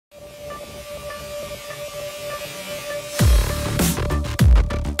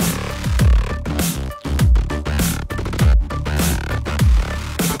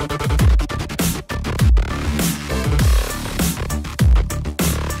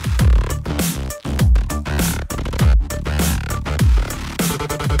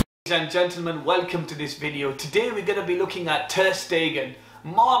Ladies and gentlemen, welcome to this video. Today we're going to be looking at Ter Stegen,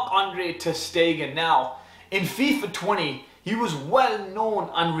 Marc Andre-Ter Stegen. Now, in FIFA 20, he was well known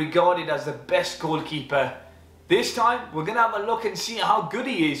and regarded as the best goalkeeper. This time, we're going to have a look and see how good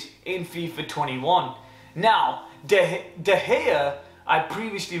he is in FIFA 21. Now, De Gea, I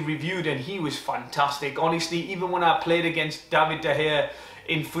previously reviewed and he was fantastic. Honestly, even when I played against David De Gea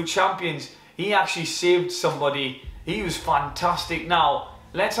in Foot Champions, he actually saved somebody. He was fantastic. Now,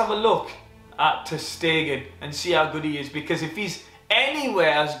 let's have a look at Ter Stegen and see how good he is, because if he's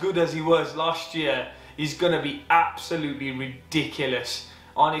anywhere as good as he was last year, he's going to be absolutely ridiculous.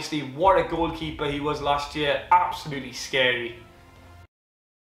 Honestly, what a goalkeeper he was last year. Absolutely scary.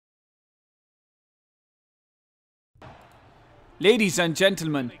 Ladies and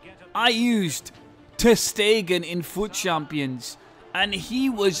gentlemen, I used Ter Stegen in Foot Champions and he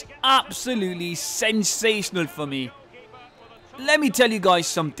was absolutely sensational for me. Let me tell you guys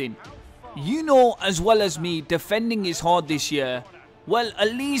something. You know as well as me, defending is hard this year. Well,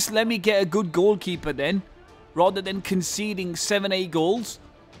 at least let me get a good goalkeeper then, rather than conceding 7-8 goals.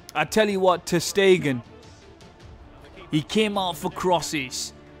 I tell you what, Ter Stegen, he came out for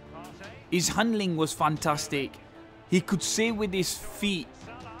crosses. His handling was fantastic. He could save with his feet,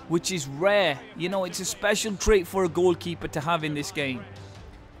 which is rare. You know, it's a special trait for a goalkeeper to have in this game.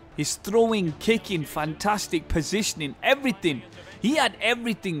 His throwing, kicking, fantastic positioning, everything. He had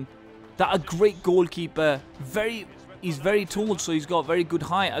everything that a great goalkeeper, he's very tall, so he's got very good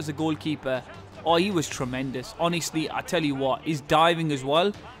height as a goalkeeper. Oh, he was tremendous. Honestly, I tell you what, his diving as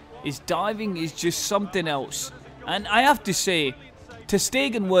well. His diving is just something else. And I have to say, Ter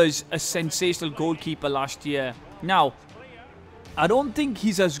Stegen was a sensational goalkeeper last year. Now, I don't think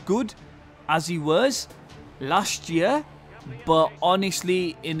he's as good as he was last year, but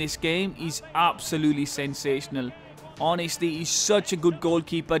honestly, in this game, he's absolutely sensational. Honestly, he's such a good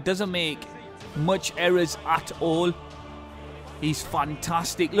goalkeeper, doesn't make much errors at all. He's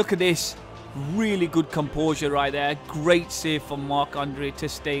fantastic. Look at this. Really good composure right there. Great save from Marc Andre-Ter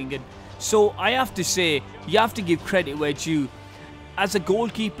Stegen. So I have to say, you have to give credit where due. As a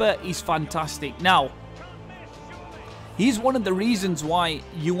goalkeeper, he's fantastic. Now, he's one of the reasons why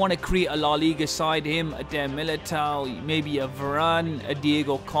you want to create a La Liga side. Him, a De Militao, maybe a Varane, a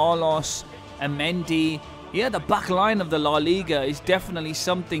Diego Carlos, a Mendy. Yeah, the back line of the La Liga is definitely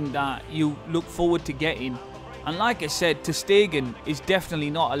something that you look forward to getting. And like I said, Ter Stegen is definitely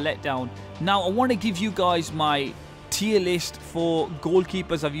not a letdown. Now, I want to give you guys my tier list for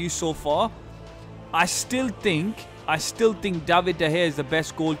goalkeepers I've used so far. I still think David De Gea is the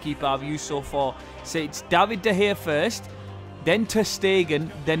best goalkeeper I've used so far. So it's David De Gea first, then Ter Stegen,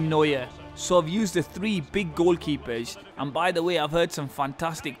 then Neuer. So I've used the three big goalkeepers. And by the way, I've heard some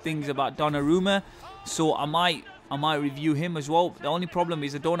fantastic things about Donnarumma, so I might review him as well. The only problem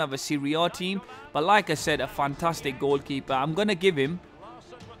is I don't have a Serie A team, but like I said, a fantastic goalkeeper. I'm going to give him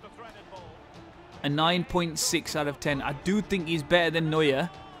a 9.6 out of 10. I do think he's better than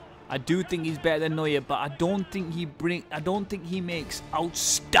Neuer. I do think he's better than Neuer, but I don't think he makes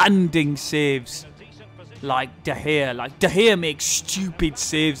outstanding saves like De Gea. Like De Gea makes stupid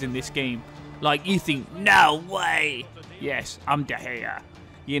saves in this game. Like you think, no way. Yes, I'm De Gea.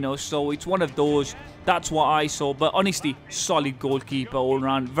 You know, so it's one of those. That's what I saw. But honestly, solid goalkeeper all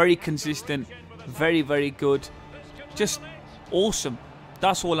around. Very consistent. Very, very good. Just awesome.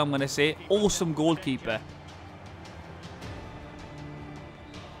 That's all I'm going to say. Awesome goalkeeper.